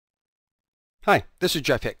Hi, this is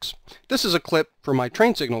Jeff Hicks. This is a clip from my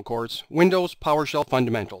Train Signal course, Windows PowerShell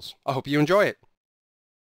Fundamentals. I hope you enjoy it.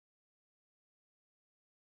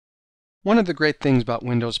 One of the great things about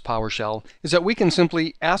Windows PowerShell is that we can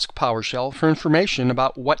simply ask PowerShell for information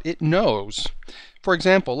about what it knows. For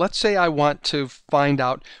example, let's say I want to find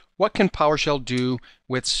out what can PowerShell do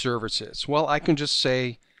with services. Well, I can just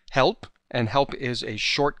say help, and help is a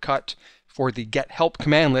shortcut for the get help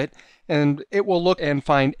commandlet, and it will look and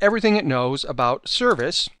find everything it knows about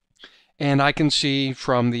service. And I can see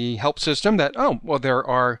from the help system that, there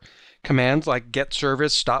are commands like get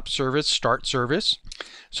service, stop service, start service.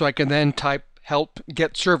 So I can then type help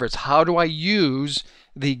get service. How do I use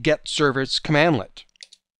the get service commandlet?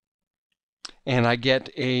 And I get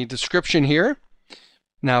a description here.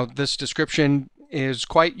 Now this description is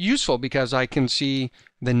quite useful because I can see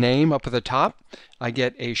the name up at the top. I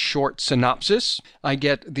get a short synopsis. I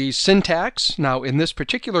get the syntax. Now in this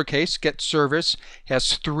particular case, get service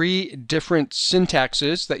has 3 different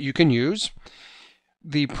syntaxes that you can use.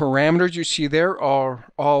 The parameters you see there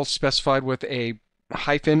are all specified with a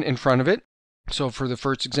hyphen in front of it. So for the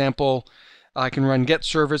first example, I can run get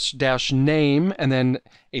service -name and then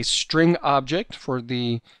a string object for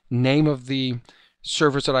the name of the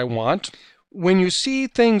service that I want. When you see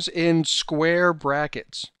things in square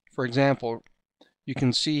brackets, for example, you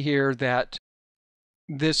can see here that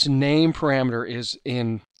this name parameter is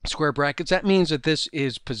in square brackets. That means that this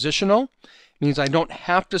is positional. It means I don't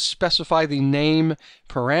have to specify the name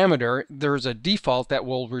parameter. There's a default that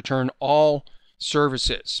will return all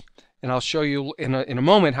services. And I'll show you in a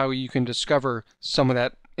moment how you can discover some of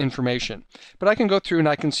that information. But I can go through and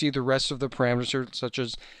I can see the rest of the parameters such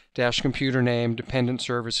as -computer name, dependent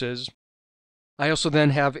services. I also then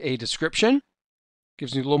have a description,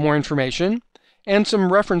 gives you a little more information, and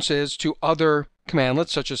some references to other commandlets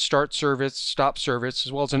such as start service, stop service,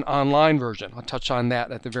 as well as an online version. I'll touch on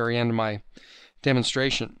that at the very end of my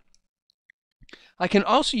demonstration. I can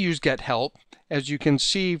also use get help, as you can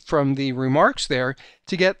see from the remarks there,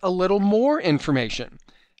 to get a little more information.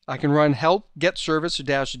 I can run help get service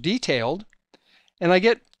 -detailed, and I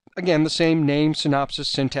get again the same name, synopsis,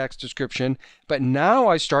 syntax, description, but now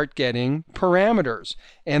I start getting parameters.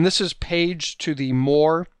 And this is paged to the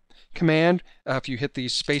more command. If you hit the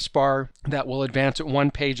spacebar, that will advance it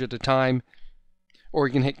 1 page at a time, or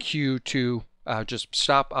you can hit Q to just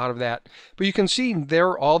stop out of that. But you can see there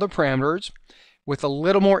are all the parameters with a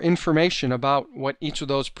little more information about what each of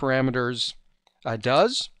those parameters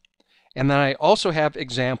does. And then I also have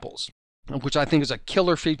examples, which I think is a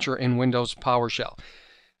killer feature in Windows PowerShell.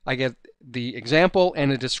 I get the example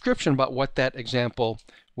and a description about what that example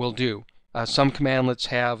will do. Some commandlets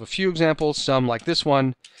have a few examples, some like this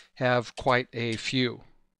one have quite a few.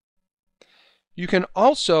 You can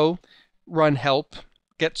also run help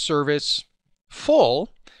get service full,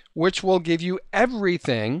 which will give you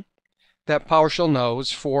everything that PowerShell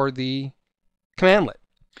knows for the commandlet.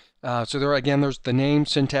 So there again, there's the name,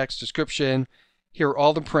 syntax, description. Here are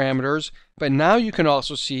all the parameters, but now you can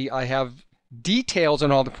also see I have details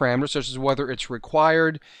on all the parameters, such as whether it's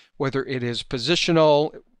required, whether it is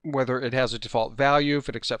positional, whether it has a default value, if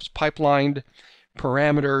it accepts pipelined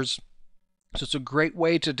parameters. So it's a great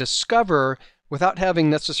way to discover without having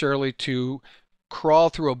necessarily to crawl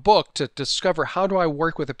through a book to discover how do I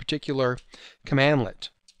work with a particular commandlet.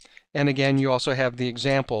 And again, you also have the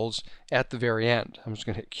examples at the very end. I'm just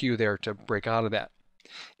going to hit Q there to break out of that.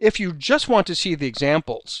 If you just want to see the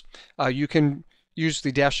examples, you can use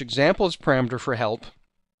the -examples parameter for help,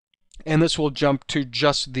 and this will jump to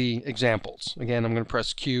just the examples. Again, I'm going to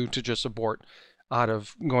press Q to just abort out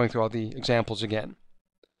of going through all the examples again.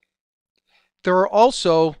 There are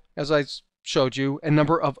also, as I showed you, a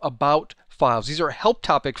number of about files. These are help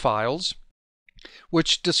topic files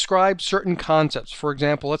which describe certain concepts. For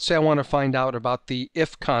example, let's say I want to find out about the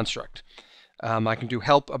if construct. I can do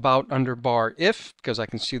help about under bar if, because I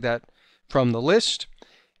can see that from the list.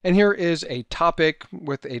 And here is a topic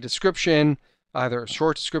with a description, either a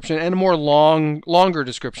short description and a more longer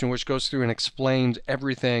description, which goes through and explains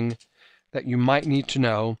everything that you might need to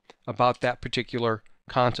know about that particular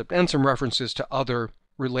concept, and some references to other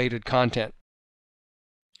related content.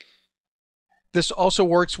 This also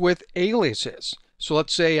works with aliases. So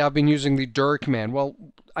let's say I've been using the dir command. Well,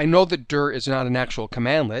 I know that dir is not an actual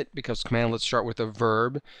commandlet because commandlets start with a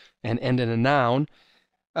verb and end in a noun.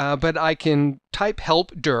 But I can type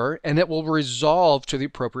help dir and it will resolve to the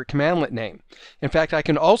appropriate commandlet name. In fact, I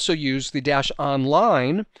can also use the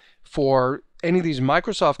 -online for any of these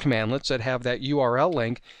Microsoft commandlets that have that URL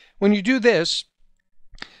link. When you do this,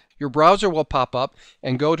 your browser will pop up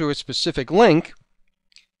and go to a specific link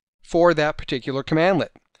for that particular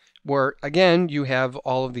commandlet. where again you have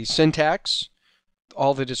all of the syntax,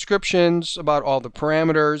 all the descriptions about all the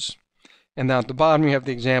parameters, and down at the bottom you have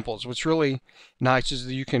the examples. What's really nice is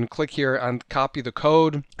that you can click here and copy the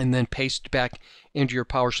code and then paste back into your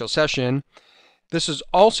PowerShell session. This is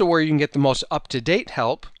also where you can get the most up-to-date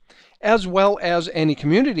help, as well as any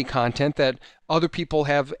community content that other people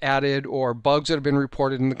have added or bugs that have been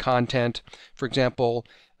reported in the content. For example,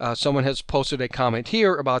 someone has posted a comment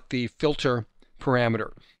here about the filter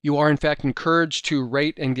parameter. You are in fact encouraged to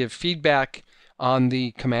rate and give feedback on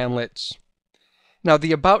the commandlets. Now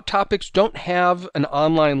the About topics don't have an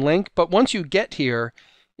online link, but once you get here,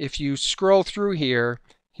 if you scroll through here,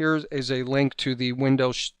 here is a link to the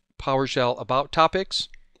Windows PowerShell About topics.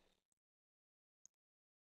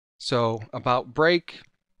 So About break,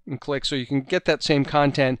 and click so you can get that same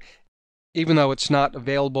content even though it's not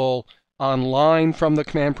available online from the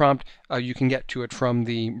command prompt. You can get to it from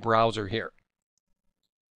the browser here.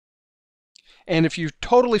 And if you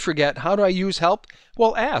totally forget, how do I use help?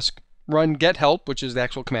 Well, ask. Run get help, which is the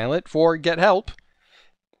actual commandlet, for get help.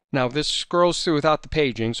 Now this scrolls through without the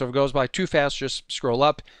paging, so if it goes by too fast, just scroll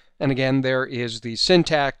up. And again, there is the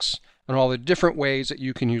syntax and all the different ways that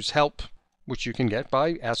you can use help, which you can get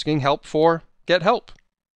by asking help for get help.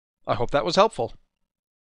 I hope that was helpful.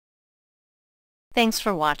 Thanks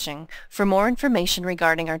for watching. For more information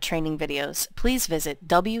regarding our training videos, please visit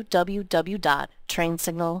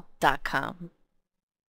www.trainsignal.com.